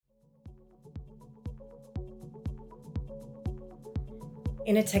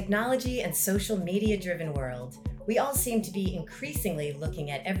In a technology and social media driven world, we all seem to be increasingly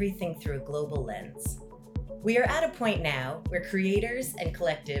looking at everything through a global lens. We are at a point now where creators and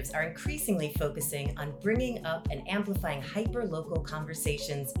collectives are increasingly focusing on bringing up and amplifying hyper-local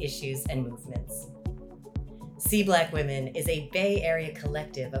conversations, issues, and movements. See Black Women is a Bay Area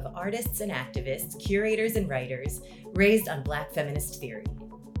collective of artists and activists, curators and writers raised on Black feminist theory.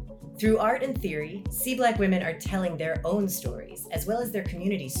 Through art and theory, See Black Women are telling their own stories, as well as their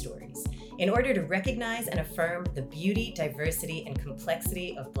community stories, in order to recognize and affirm the beauty, diversity, and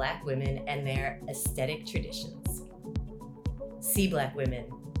complexity of Black women and their aesthetic traditions. See Black Women,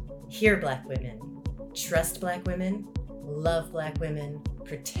 hear Black women, trust Black women, love Black women,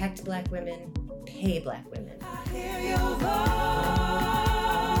 protect Black women, pay Black women. I hear your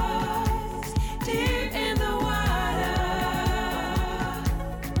voice, deep in the water.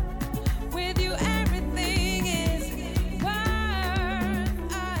 With you, everything is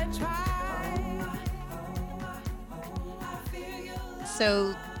worth a try.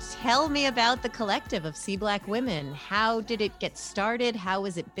 So tell me about the collective of See Black Women. How did it get started? How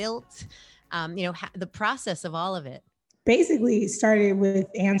was it built? The process of all of it. Basically started with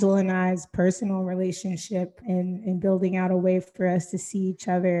Angela and I's personal relationship and building out a way for us to see each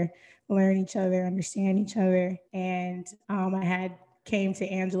other, learn each other, understand each other. And I came to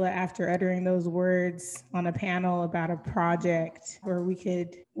Angela after uttering those words on a panel about a project where we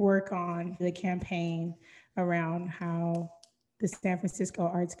could work on the campaign around how the San Francisco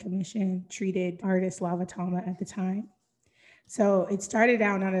Arts Commission treated artist Lava Tama at the time. So it started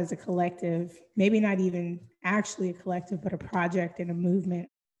out not as a collective, maybe not even actually a collective, but a project and a movement.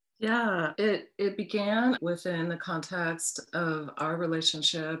 Yeah, it began within the context of our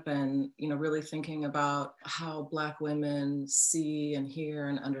relationship and, really thinking about how Black women see and hear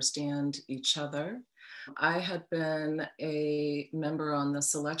and understand each other. I had been a member on the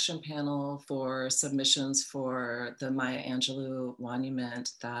selection panel for submissions for the Maya Angelou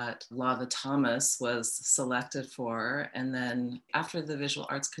monument that Lava Thomas was selected for. And then after the Visual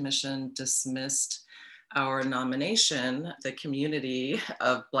Arts Commission dismissed our nomination, the community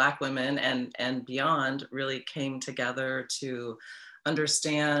of Black women and beyond really came together to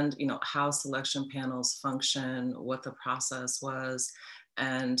understand, how selection panels function, what the process was,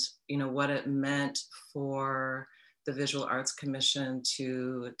 and what it meant for the Visual Arts Commission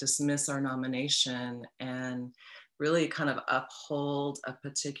to dismiss our nomination and really kind of uphold a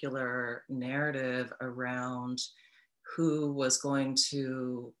particular narrative around who was going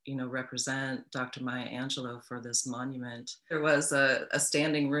to, represent Dr. Maya Angelou for this monument. There was a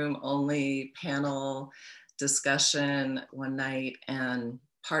standing room only panel discussion one night, and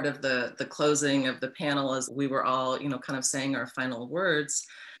part of the closing of the panel as we were all, kind of saying our final words.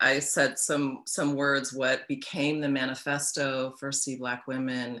 I said some words, what became the manifesto for See Black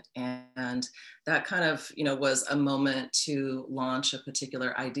Women. And that kind of, was a moment to launch a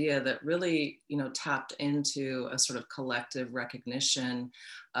particular idea that really, tapped into a sort of collective recognition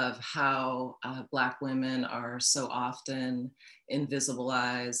of how Black women are so often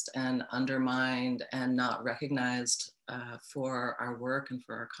invisibilized and undermined and not recognized for our work and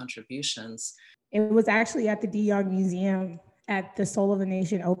for our contributions. It was actually at the DeYoung Museum at the Soul of the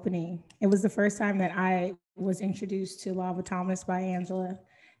Nation opening. It was the first time that I was introduced to Lava Thomas by Angela.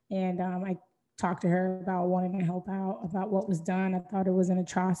 And I talked to her about wanting to help out, about what was done. I thought it was an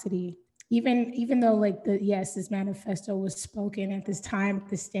atrocity. Even though this manifesto was spoken at this time, at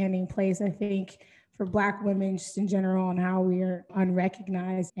this standing place, I think for Black women just in general and how we are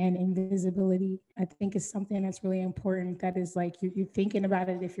unrecognized and invisibility, I think is something that's really important. That is you're thinking about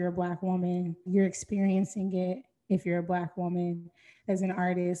it if you're a Black woman, you're experiencing it if you're a Black woman. As an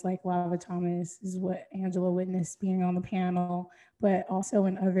artist like Lava Thomas is what Angela witnessed being on the panel, but also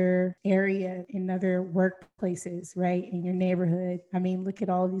in other areas, in other workplaces, right? In your neighborhood. I mean, look at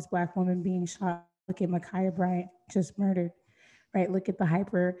all of these Black women being shot. Look at Ma'Khia Bryant just murdered, right? Look at the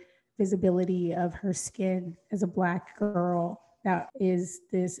hyper visibility of her skin as a Black girl. That is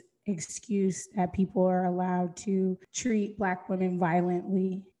this excuse that people are allowed to treat Black women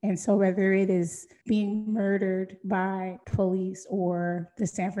violently. And so whether it is being murdered by police or the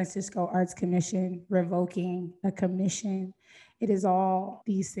San Francisco Arts Commission revoking a commission, it is all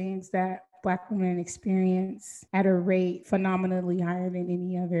these things that Black women experience at a rate phenomenally higher than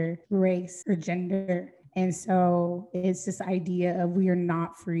any other race or gender. And so it's this idea of we are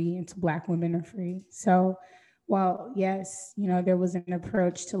not free until Black women are free. So while yes, there was an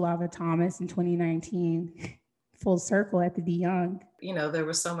approach to Lava Thomas in 2019, full circle at the DeYoung, There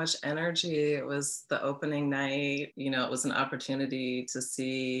was so much energy. It was the opening night. It was an opportunity to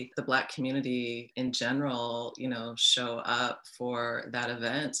see the Black community in general, show up for that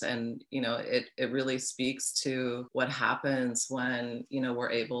event. And, it really speaks to what happens when,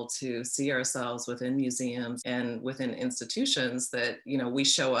 we're able to see ourselves within museums and within institutions that, we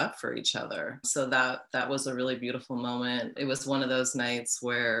show up for each other. So that was a really beautiful moment. It was one of those nights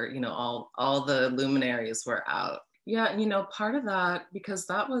where, all the luminaries were out. Yeah, and part of that, because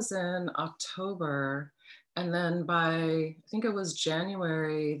that was in October, and then by, I think it was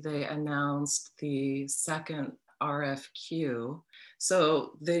January, they announced the second RFQ.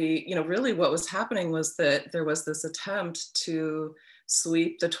 So really what was happening was that there was this attempt to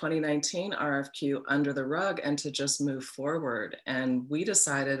sweep the 2019 RFQ under the rug and to just move forward. And we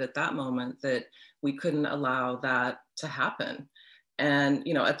decided at that moment that we couldn't allow that to happen. And,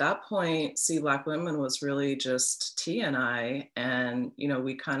 at that point, See Black Women was really just T and I, and,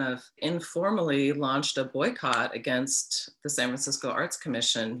 we kind of informally launched a boycott against the San Francisco Arts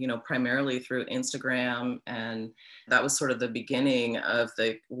Commission, primarily through Instagram. And that was sort of the beginning of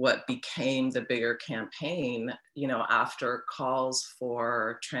what became the bigger campaign, after calls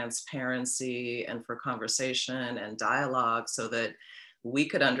for transparency and for conversation and dialogue so that we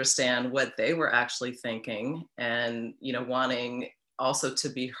could understand what they were actually thinking and, wanting also to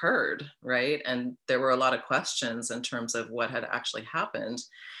be heard, right? And there were a lot of questions in terms of what had actually happened.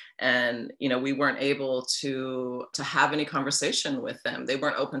 And, we weren't able to have any conversation with them. They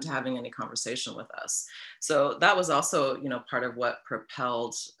weren't open to having any conversation with us. So that was also, part of what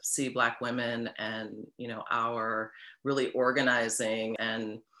propelled See Black Women and, our really organizing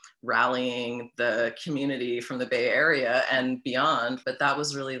and rallying the community from the Bay Area and beyond. But that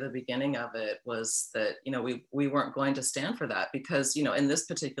was really the beginning of it, was that, we weren't going to stand for that because, in this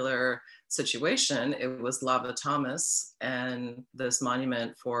particular situation, it was Lava Thomas and this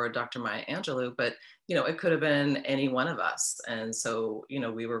monument for Dr. Maya Angelou, but, it could have been any one of us. And so,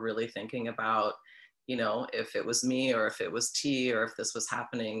 we were really thinking about, if it was me or if it was T or if this was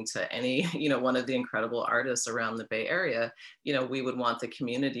happening to any, one of the incredible artists around the Bay Area, we would want the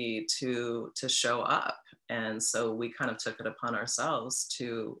community to show up. And so we kind of took it upon ourselves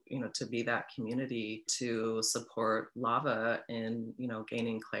to be that community to support Lava in,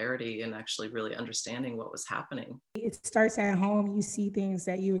 gaining clarity and actually really understanding what was happening. It starts at home. You see things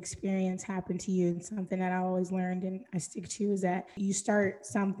that you experience happen to you. And something that I always learned and I stick to is that you start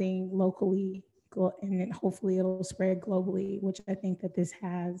something locally and then hopefully it'll spread globally, which I think that this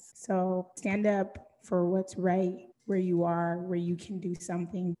has. So stand up for what's right where you are, where you can do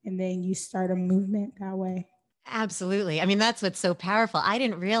something, and then you start a movement that way. Absolutely. I mean, that's what's so powerful. I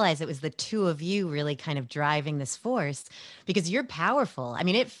didn't realize it was the two of you really kind of driving this force because you're powerful. I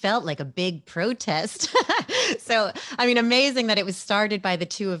mean, it felt like a big protest. So, I mean, amazing that it was started by the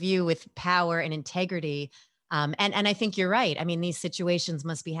two of you with power and integrity. And I think you're right. I mean, these situations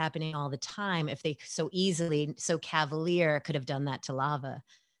must be happening all the time if they so easily, so cavalier could have done that to Lava.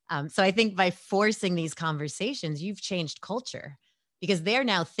 So I think by forcing these conversations, you've changed culture because they're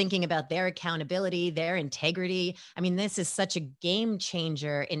now thinking about their accountability, their integrity. I mean, this is such a game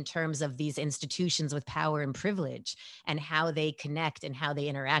changer in terms of these institutions with power and privilege and how they connect and how they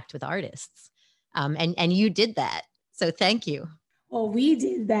interact with artists. And you did that. So thank you. Well, we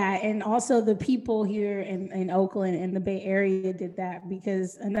did that. And also the people here in Oakland and the Bay Area did that,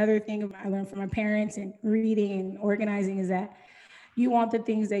 because another thing I learned from my parents and reading and organizing is that you want the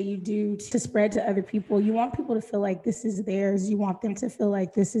things that you do to spread to other people. You want people to feel like this is theirs. You want them to feel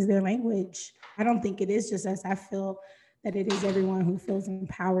like this is their language. I don't think it is just us. I feel that it is everyone who feels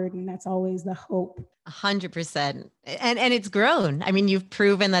empowered, and that's always the hope. 100%. And it's grown. I mean, you've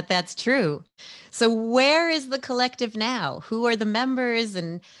proven that that's true. So where is the collective now? Who are the members?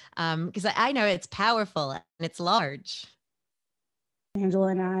 And because I know it's powerful and it's large. Angela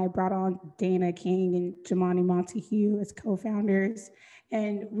and I brought on Dana King and Jamani Montague as co-founders.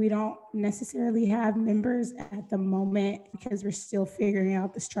 And we don't necessarily have members at the moment because we're still figuring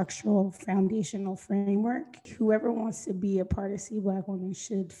out the structural foundational framework. Whoever wants to be a part of See Black Women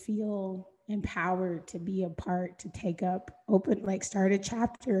should feel empowered to be a part, to take up, start a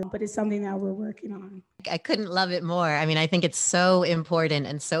chapter, but it's something that we're working on. I couldn't love it more. I mean, I think it's so important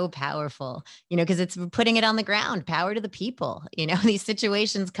and so powerful, because it's putting it on the ground, power to the people. These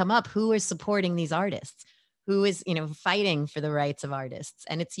situations come up. Who is supporting these artists? Who is, fighting for the rights of artists?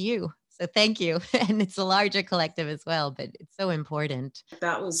 And it's you. So thank you. And it's a larger collective as well, but it's so important.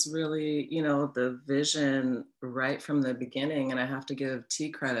 That was really, the vision right from the beginning. And I have to give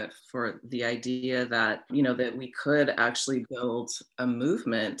T credit for the idea that, that we could actually build a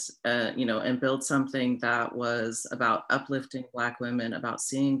movement, and build something that was about uplifting Black women, about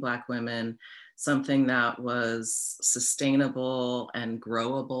seeing Black women, something that was sustainable and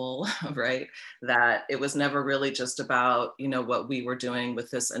growable, right? That it was never really just about, what we were doing with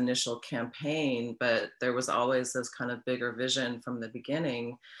this initial campaign, but there was always this kind of bigger vision from the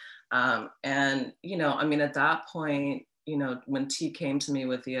beginning. At that point, when T came to me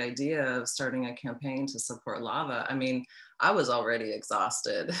with the idea of starting a campaign to support Lava, I was already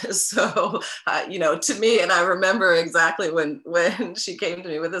exhausted. So, to me, and I remember exactly when she came to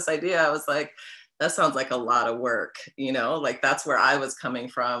me with this idea, I was like, that sounds like a lot of work, like that's where I was coming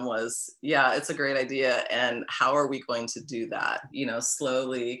from was, yeah, it's a great idea. And how are we going to do that?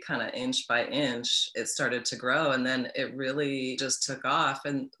 Slowly, kind of inch by inch, it started to grow. And then it really just took off.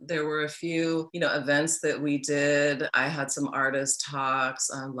 And there were a few, events that we did. I had some artist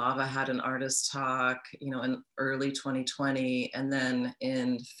talks. Lava had an artist talk, in early 2020. And then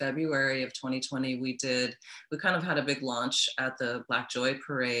in February of 2020, we kind of had a big launch at the Black Joy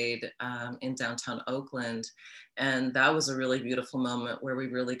Parade in downtown Oakland. And that was a really beautiful moment where we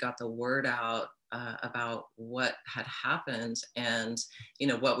really got the word out about what had happened and,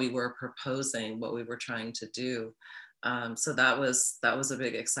 what we were proposing, what we were trying to do. So that was a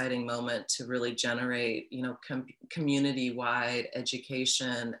big exciting moment to really generate, community-wide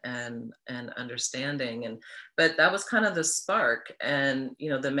education and understanding. But that was kind of the spark. And,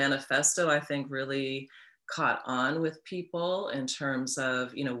 the manifesto, I think, really caught on with people in terms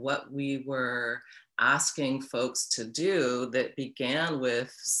of, what we were asking folks to do, that began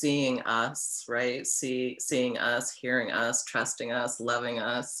with seeing us, right? Seeing us, hearing us, trusting us, loving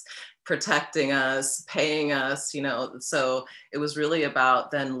us, protecting us, paying us, so it was really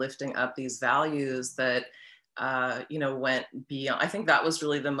about then lifting up these values that went beyond. I think that was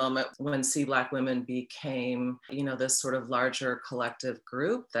really the moment when See Black Women became, this sort of larger collective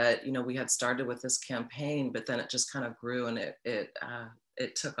group that, we had started with this campaign, but then it just kind of grew and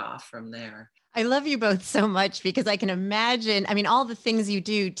it took off from there. I love you both so much because I can imagine, all the things you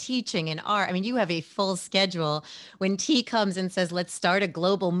do, teaching and art. You have a full schedule. When T comes and says, let's start a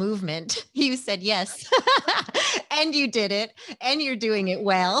global movement, you said yes. And you did it. And you're doing it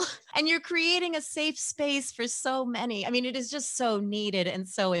well. And you're creating a safe space for so many. It is just so needed and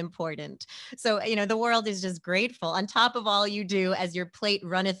so important. So, the world is just grateful. On top of all you do as your plate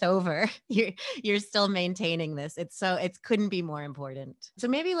runneth over, you're still maintaining this. It couldn't be more important. So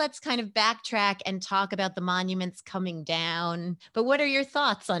maybe let's kind of backtrack and talk about the monuments coming down. But what are your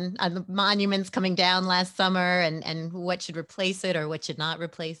thoughts on the monuments coming down last summer and what should replace it or what should not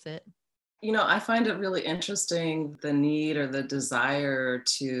replace it? I find it really interesting, the need or the desire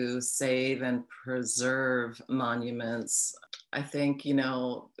to save and preserve monuments. I think,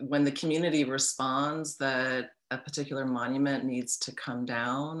 when the community responds that a particular monument needs to come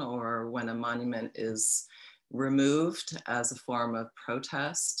down, or when a monument is removed as a form of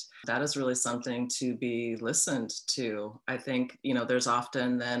protest, that is really something to be listened to. I think, there's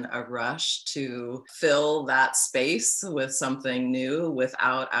often then a rush to fill that space with something new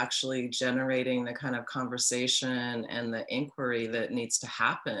without actually generating the kind of conversation and the inquiry that needs to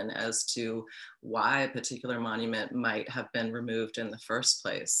happen as to why a particular monument might have been removed in the first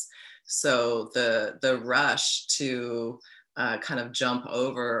place. So the rush to kind of jump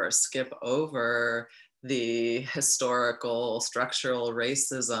over or skip over the historical structural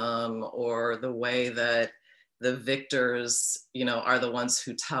racism, or the way that the victors, are the ones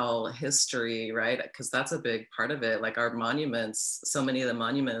who tell history, right? Because that's a big part of it. Like our monuments, so many of the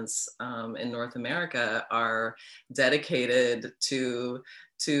monuments in North America are dedicated to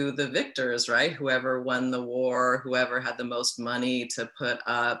the victors, right? Whoever won the war, whoever had the most money to put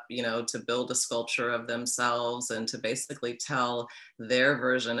up, to build a sculpture of themselves and to basically tell their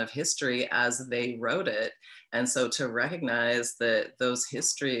version of history as they wrote it. And so to recognize that those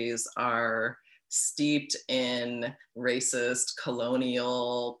histories are steeped in racist,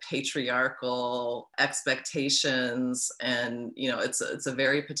 colonial, patriarchal expectations, and it's a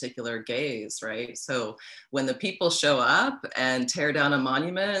very particular gaze, right? So when the people show up and tear down a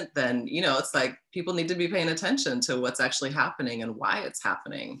monument, then it's like people need to be paying attention to what's actually happening and why it's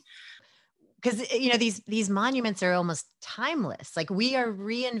happening. Because these monuments are almost timeless. Like we are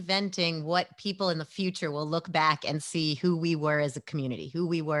reinventing what people in the future will look back and see who we were as a community, who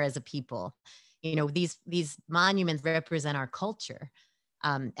we were as a people. These monuments represent our culture.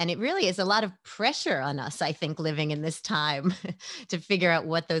 And it really is a lot of pressure on us, I think, living in this time to figure out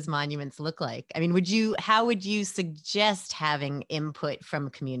what those monuments look like. I mean, how would you suggest having input from a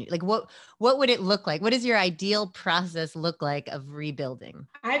community? Like what would it look like? What does your ideal process look like of rebuilding?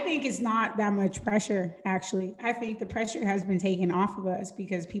 I think it's not that much pressure, actually. I think the pressure has been taken off of us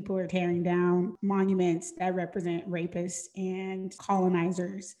because people are tearing down monuments that represent rapists and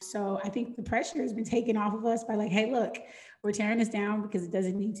colonizers. So I think the pressure has been taken off of us by like, hey, look, we're tearing this down because it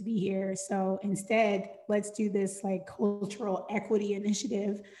doesn't need to be here. So instead, let's do this like cultural equity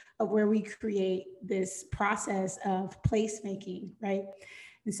initiative of where we create this process of placemaking, right?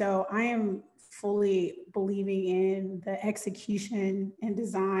 And so I am fully believing in the execution and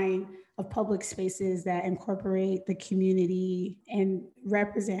design of public spaces that incorporate the community and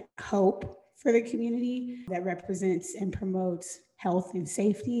represent hope for the community, that represents and promotes health and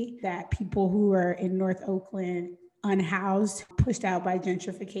safety, that people who are in North Oakland unhoused, pushed out by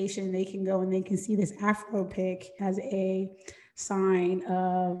gentrification, they can go and they can see this Afro pick as a sign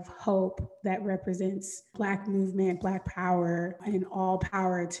of hope that represents Black movement, Black power, and all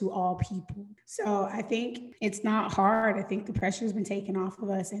power to all people. So I think it's not hard. I think the pressure has been taken off of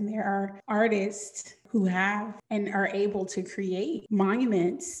us, and there are artists who have and are able to create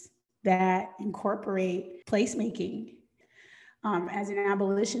monuments that incorporate placemaking. As an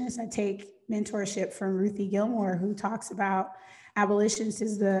abolitionist, I take mentorship from Ruthie Gilmore, who talks about abolitions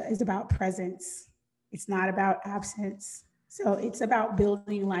is about presence. It's not about absence. So it's about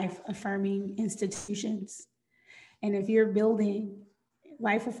building life-affirming institutions. And if you're building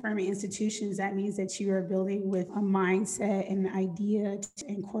life-affirming institutions, that means that you are building with a mindset and an idea to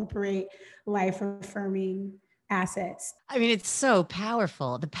incorporate life-affirming assets. I mean, it's so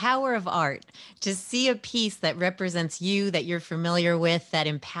powerful. The power of art, to see a piece that represents you, that you're familiar with, that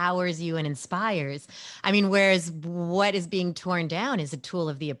empowers you and inspires. I mean, whereas what is being torn down is a tool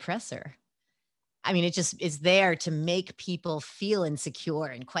of the oppressor. I mean, it just is there to make people feel insecure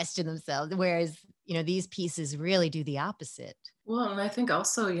and question themselves. Whereas, these pieces really do the opposite. Well, and I think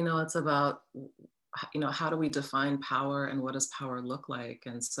also, it's about, how do we define power and what does power look like?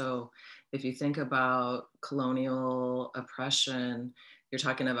 And so if you think about colonial oppression, you're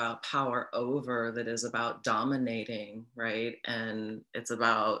talking about power over that is about dominating, right? And it's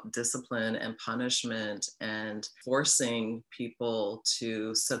about discipline and punishment and forcing people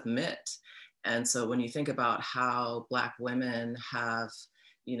to submit. And so when you think about how Black women have,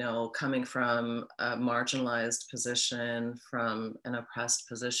 coming from a marginalized position, from an oppressed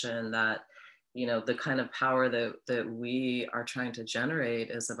position, that, the kind of power that we are trying to generate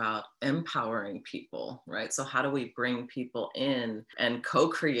is about empowering people, right? So how do we bring people in and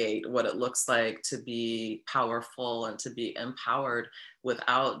co-create what it looks like to be powerful and to be empowered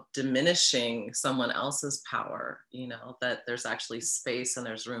without diminishing someone else's power, that there's actually space and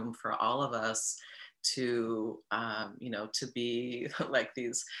there's room for all of us to to be like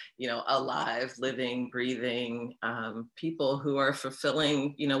these alive, living, breathing people who are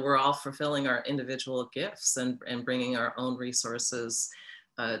fulfilling, we're all fulfilling our individual gifts and bringing our own resources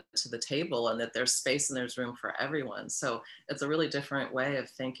to the table, and that there's space and there's room for everyone. So it's a really different way of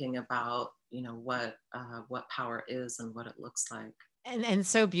thinking about what power is and what it looks like. And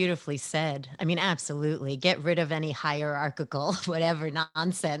so beautifully said. I mean, absolutely. Get rid of any hierarchical, whatever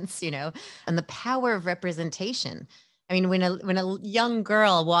nonsense, and the power of representation. I mean, when a young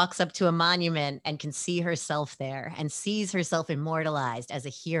girl walks up to a monument and can see herself there and sees herself immortalized as a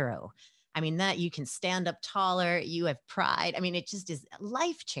hero, I mean, that you can stand up taller, you have pride. I mean, it just is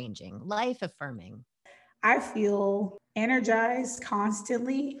life-changing, life-affirming. I feel energized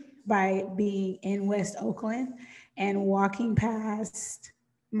constantly by being in West Oakland and walking past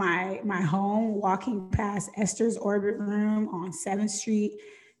my home, walking past Esther's Orbit Room on 7th Street.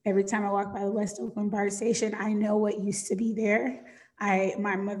 Every time I walk by the West Oakland BART station, I know what used to be there.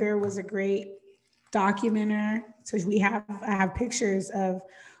 My mother was a great documenter. So I have pictures of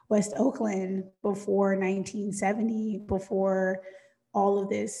West Oakland before 1970, before all of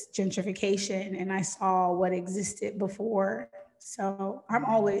this gentrification, and I saw what existed before. So I'm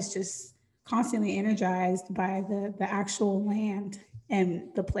always just constantly energized by the actual land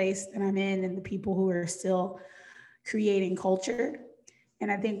and the place that I'm in and the people who are still creating culture.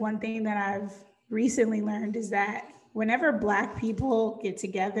 And I think one thing that I've recently learned is that whenever Black people get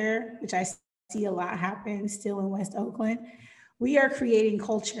together, which I see a lot happen still in West Oakland, we are creating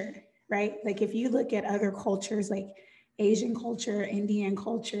culture, right? Like if you look at other cultures like Asian culture, Indian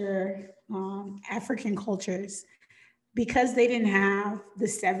culture, African cultures, because they didn't have the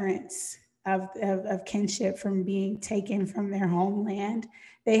severance of kinship from being taken from their homeland,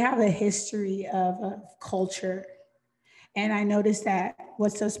 they have a history of culture. And I noticed that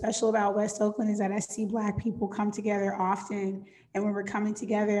what's so special about West Oakland is that I see Black people come together often. And when we're coming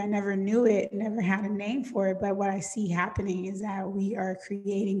together, I never knew it, never had a name for it. But what I see happening is that we are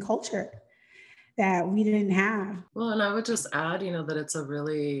creating culture that we didn't have. Well, and I would just add,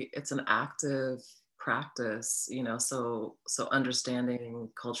 that it's an active practice, so understanding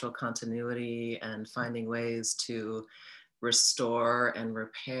cultural continuity and finding ways to restore and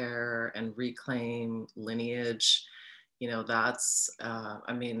repair and reclaim lineage, that's,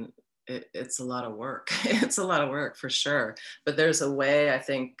 it's a lot of work. It's a lot of work for sure. But there's a way, I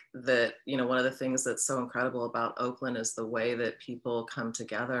think, that, one of the things that's so incredible about Oakland is the way that people come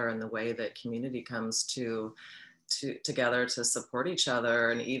together and the way that community comes together to support each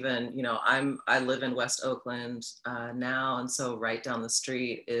other. And even, I live in West Oakland now. And so right down the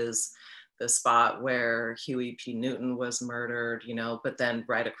street is the spot where Huey P. Newton was murdered, but then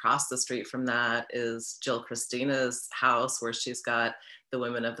right across the street from that is Jill Christina's house, where she's got the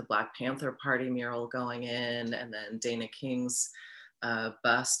Women of the Black Panther Party mural going in, and then Dana King's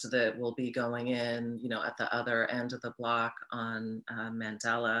bust that will be going in, at the other end of the block on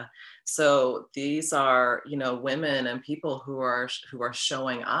Mandela. So these are, women and people who are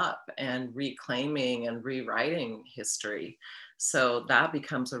showing up and reclaiming and rewriting history. So that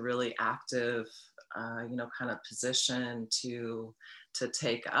becomes a really active, kind of position to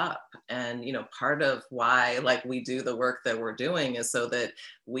take up. And, part of why we do the work that we're doing is so that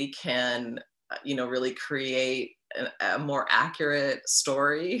we can, really create a more accurate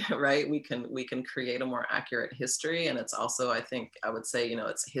story, right? We can create a more accurate history. And it's also, I think I would say,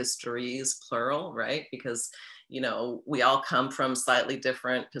 it's histories plural, right? Because, we all come from slightly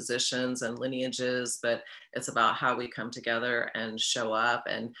different positions and lineages, but it's about how we come together and show up,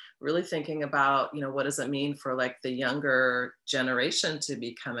 and really thinking about, what does it mean for the younger generation to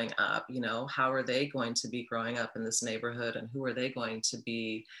be coming up? How are they going to be growing up in this neighborhood, and who are they going to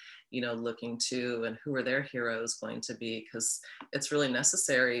be looking to, and who are their heroes going to be? Because it's really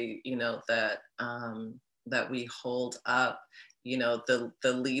necessary, that we hold up, the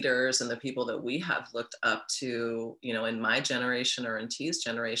leaders and the people that we have looked up to, in my generation or in T's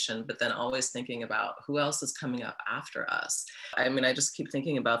generation, but then always thinking about who else is coming up after us. I mean, I just keep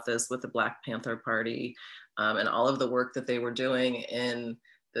thinking about this with the Black Panther Party and all of the work that they were doing in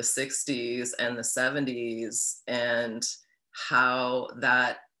the 60s and the 70s, and how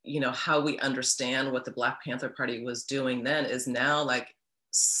that, how we understand what the Black Panther Party was doing then is now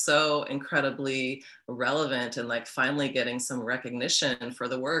so incredibly relevant, and finally getting some recognition for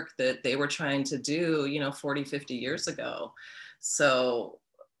the work that they were trying to do, 40, 50 years ago. So,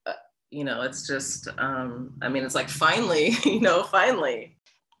 it's just, it's finally, finally.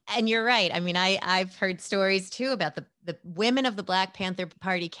 And you're right. I mean, I've heard stories too about the women of the Black Panther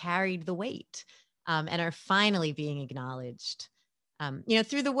Party carried the weight and are finally being acknowledged.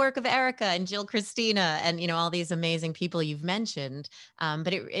 Through the work of Erica and Jill Christina and, all these amazing people you've mentioned.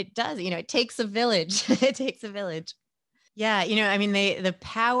 But it does, it takes a village. It takes a village. Yeah. The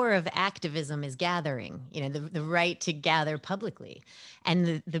power of activism is gathering, the right to gather publicly.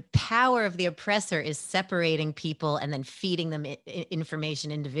 And the power of the oppressor is separating people and then feeding them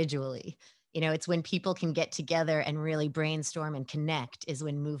information individually. It's when people can get together and really brainstorm and connect is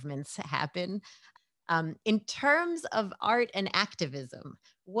when movements happen. In terms of art and activism,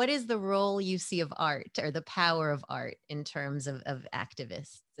 what is the role you see of art, or the power of art in terms of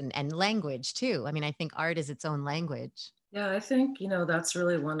activists and language too? I mean, I think art is its own language. Yeah, I think, that's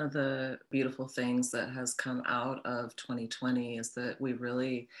really one of the beautiful things that has come out of 2020 is that we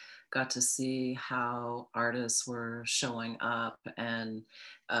really got to see how artists were showing up and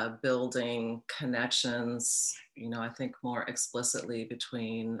building connections, I think more explicitly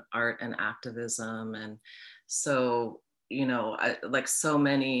between art and activism. And so, so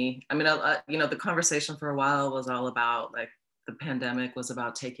many, the conversation for a while was all about the pandemic was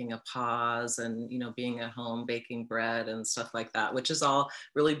about taking a pause and, being at home, baking bread and stuff like that, which is all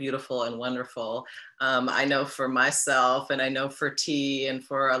really beautiful and wonderful. I know for myself, and I know for T and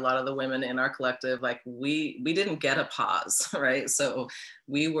for a lot of the women in our collective, we didn't get a pause, right? So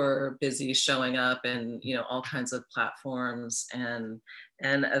we were busy showing up in, all kinds of platforms and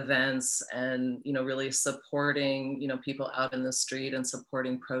events, and really supporting people out in the street and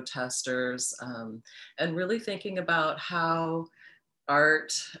supporting protesters, and really thinking about how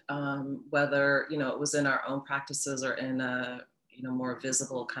art, whether it was in our own practices or in a more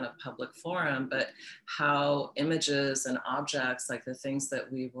visible kind of public forum, but how images and objects, like the things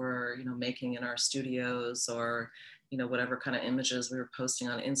that we were making in our studios or whatever kind of images we were posting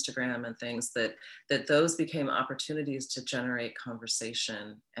on Instagram and things, that those became opportunities to generate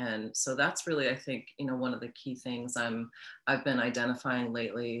conversation. And so that's really, I think, one of the key things I've been identifying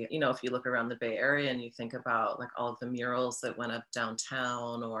lately. If you look around the Bay Area and you think about like all of the murals that went up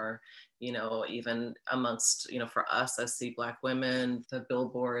downtown, or even amongst, for us as See Black Women, the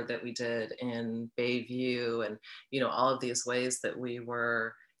billboard that we did in Bayview, and, all of these ways that we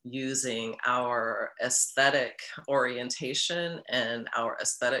were using our aesthetic orientation and our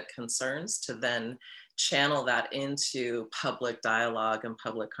aesthetic concerns to then channel that into public dialogue and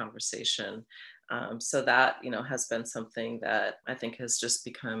public conversation. So that, has been something that I think has just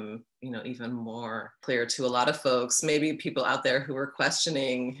become, even more clear to a lot of folks, maybe people out there who are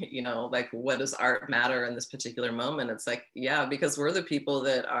questioning, like, what does art matter in this particular moment? It's like, yeah, because we're the people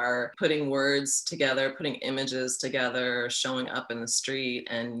that are putting words together, putting images together, showing up in the street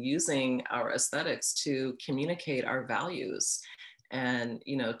and using our aesthetics to communicate our values, and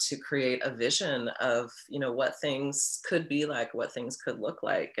to create a vision of what things could be like, what things could look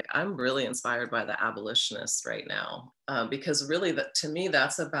like. I'm really inspired by the abolitionists right now, because really, to me,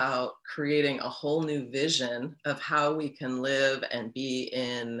 that's about creating a whole new vision of how we can live and be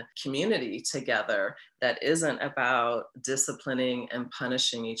in community together that isn't about disciplining and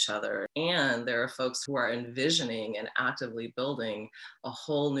punishing each other. And there are folks who are envisioning and actively building a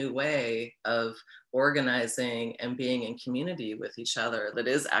whole new way of organizing and being in community with each other that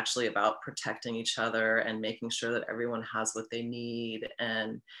is actually about protecting each other and making sure that everyone has what they need.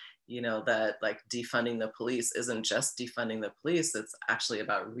 And that like defunding the police isn't just defunding the police, it's actually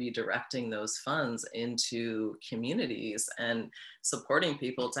about redirecting those funds into communities and supporting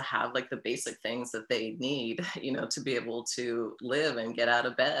people to have like the basic things that they need, to be able to live and get out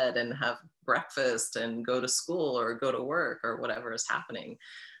of bed and have breakfast and go to school or go to work or whatever is happening.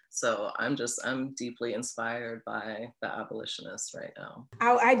 So I'm deeply inspired by the abolitionists right now.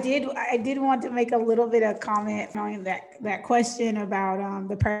 I did want to make a little bit of comment on that question about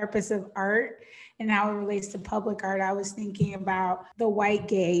the purpose of art and how it relates to public art. I was thinking about the white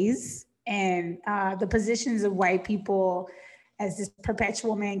gaze and the positions of white people as this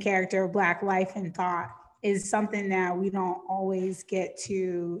perpetual main character of Black life and thought is something that we don't always get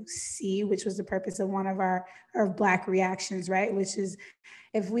to see, which was the purpose of one of our Black reactions, right? Which is,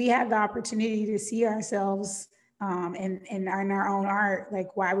 if we had the opportunity to see ourselves in our own art,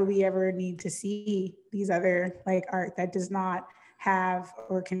 like, why would we ever need to see these other like art that does not have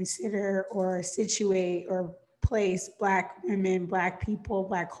or consider or situate or place Black women, Black people,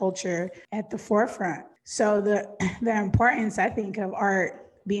 Black culture at the forefront? So the importance, I think, of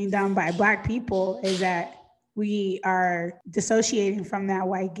art being done by Black people is that we are dissociating from that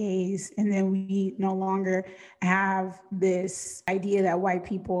white gaze, and then we no longer have this idea that white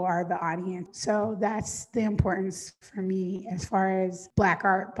people are the audience. So that's the importance for me as far as Black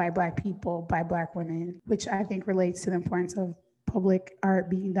art by Black people, by Black women, which I think relates to the importance of public art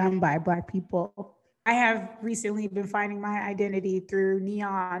being done by Black people. I have recently been finding my identity through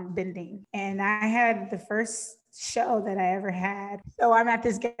neon bending, and I had the first show that I ever had. So I'm at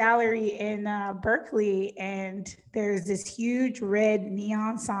this gallery in Berkeley, and there's this huge red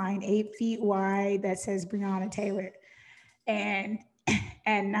neon sign, 8 feet wide, that says Breonna Taylor. And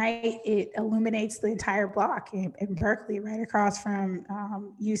at night, it illuminates the entire block in Berkeley, right across from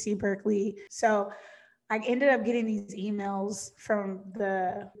UC Berkeley. So I ended up getting these emails from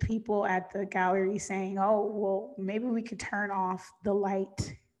the people at the gallery saying, oh, well, maybe we could turn off the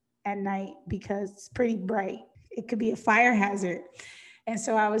light at night because it's pretty bright. It could be a fire hazard. And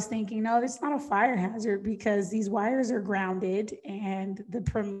so I was thinking, no, it's not a fire hazard because these wires are grounded, and the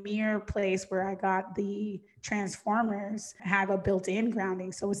premier place where I got the transformers have a built-in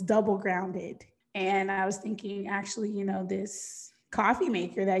grounding. So it's double grounded. And I was thinking, actually, this coffee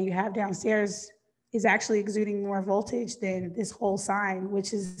maker that you have downstairs is actually exuding more voltage than this whole sign,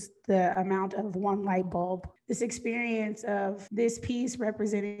 which is the amount of one light bulb. This experience of this piece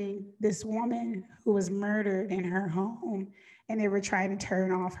representing this woman who was murdered in her home, and they were trying to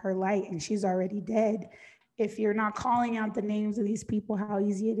turn off her light, and she's already dead. If you're not calling out the names of these people, how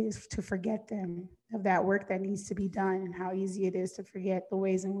easy it is to forget them, of that work that needs to be done, and how easy it is to forget the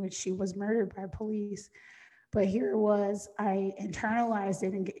ways in which she was murdered by police. But here it was, I internalized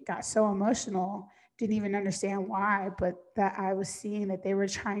it and got so emotional, didn't even understand why, but that I was seeing that they were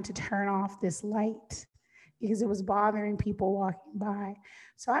trying to turn off this light because it was bothering people walking by.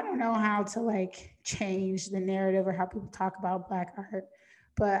 So I don't know how to change the narrative or how people talk about Black art,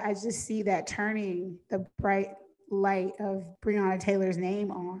 but I just see that turning the bright light of Breonna Taylor's name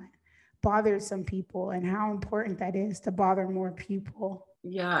on bothered some people, and how important that is to bother more people.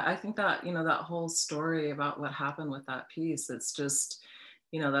 Yeah, I think that, that whole story about what happened with that piece, it's just,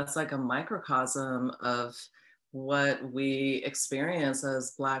 that's like a microcosm of what we experience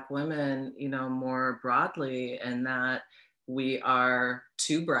as Black women, more broadly, and that we are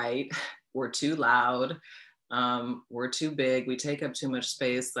too bright, we're too loud, we're too big, we take up too much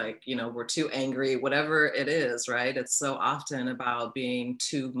space, like, we're too angry, whatever it is, right? It's so often about being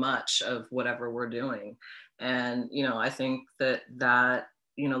too much of whatever we're doing. And, I think that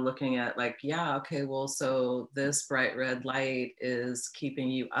looking at like, yeah, okay, well, so this bright red light is keeping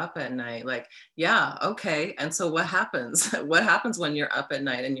you up at night. Like, yeah, okay. And so what happens? What happens when you're up at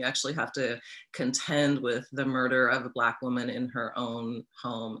night and you actually have to contend with the murder of a Black woman in her own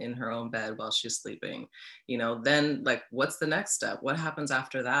home, in her own bed while she's sleeping? Then like, what's the next step? What happens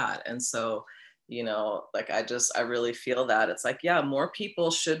after that? And so, like, I really feel that it's like, yeah, more people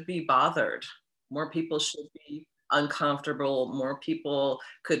should be bothered. More people should be uncomfortable, more people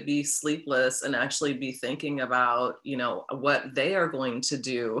could be sleepless and actually be thinking about, what they are going to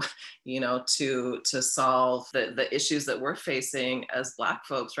do, to solve the issues that we're facing as Black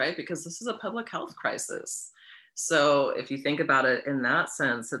folks, right? Because this is a public health crisis. So if you think about it in that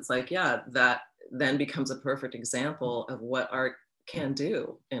sense, it's like, yeah, that then becomes a perfect example of what art can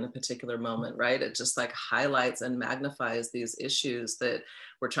do in a particular moment, right? It just like highlights and magnifies these issues that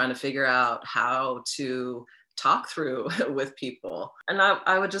we're trying to figure out how to talk through with people. And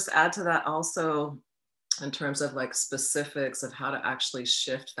I would just add to that also, in terms of like specifics of how to actually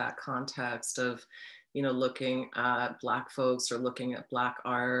shift that context of, looking at Black folks or looking at Black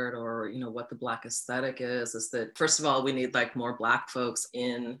art or, what the Black aesthetic is that first of all, we need like more Black folks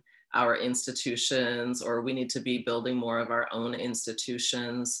in our institutions, or we need to be building more of our own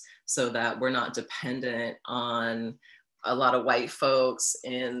institutions so that we're not dependent on a lot of white folks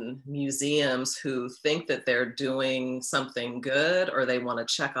in museums who think that they're doing something good, or they want to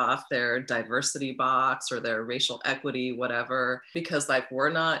check off their diversity box or their racial equity, whatever, because like,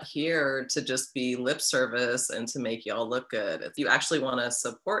 we're not here to just be lip service and to make y'all look good. If you actually want to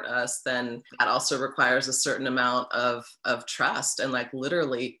support us, then that also requires a certain amount of trust and like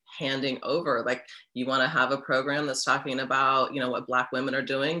literally handing over. Like, you want to have a program that's talking about, what Black women are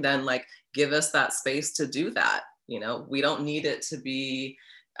doing, then like give us that space to do that. We don't need it to be,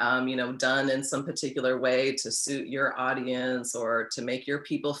 done in some particular way to suit your audience or to make your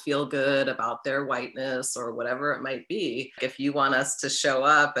people feel good about their whiteness or whatever it might be. If you want us to show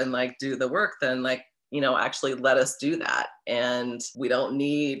up and like do the work, then like, actually let us do that. And we don't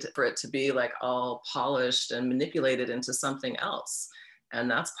need for it to be like all polished and manipulated into something else.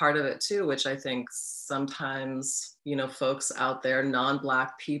 And that's part of it too, which I think sometimes, folks out there,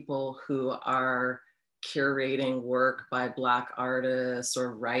 non-Black people who are curating work by Black artists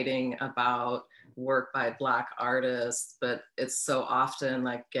or writing about work by Black artists, but it's so often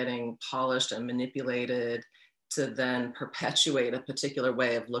like getting polished and manipulated to then perpetuate a particular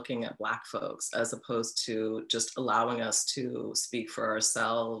way of looking at Black folks, as opposed to just allowing us to speak for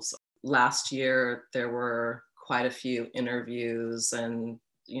ourselves. Last year, there were quite a few interviews and,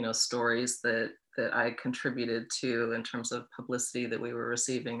 stories that I contributed to in terms of publicity that we were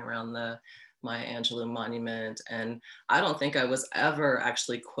receiving around the Maya Angelou monument. And I don't think I was ever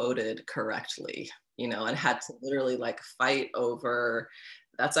actually quoted correctly, and had to literally like fight over,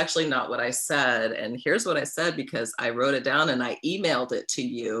 that's actually not what I said. And here's what I said, because I wrote it down and I emailed it to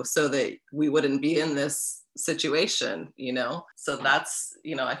you so that we wouldn't be in this situation, So that's,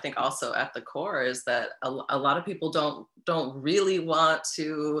 I think also at the core is that a lot of people don't really want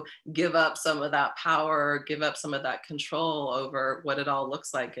to give up some of that power, give up some of that control over what it all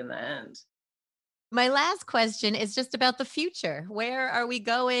looks like in the end. My last question is just about the future. Where are we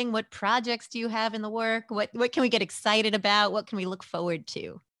going? What projects do you have in the work? What can we get excited about? What can we look forward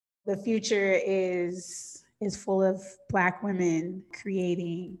to? The future is full of Black women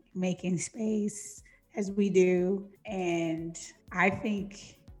creating, making space as we do. And I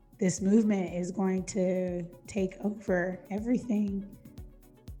think this movement is going to take over everything.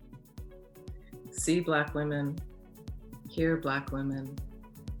 See Black women, hear Black women,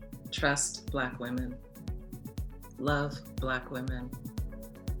 trust Black women, love Black women,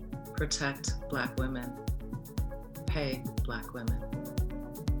 protect Black women, pay Black women.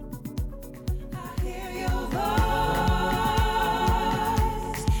 I hear your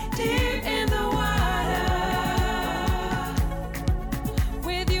voice, deep in the water.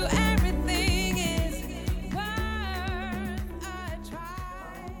 With you, everything is worth a try.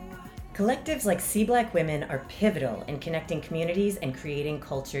 Collectives like See Black Women are pivotal in connecting communities and creating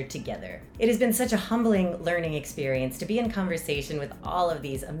culture together. It has been such a humbling learning experience to be in conversation with all of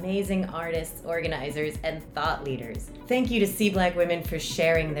these amazing artists, organizers, and thought leaders. Thank you to See Black Women for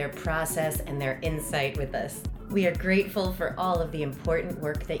sharing their process and their insight with us. We are grateful for all of the important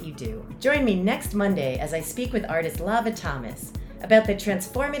work that you do. Join me next Monday as I speak with artist Lava Thomas about the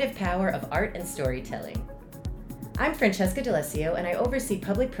transformative power of art and storytelling. I'm Francesca D'Alessio, and I oversee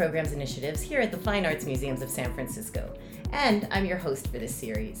public programs initiatives here at the Fine Arts Museums of San Francisco, and I'm your host for this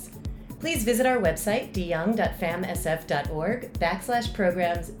series. Please visit our website,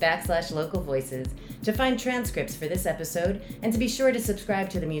 deyoung.famsf.org/programs/local voices to find transcripts for this episode, and to be sure to subscribe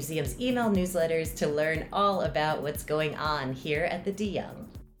to the museum's email newsletters to learn all about what's going on here at the De Young.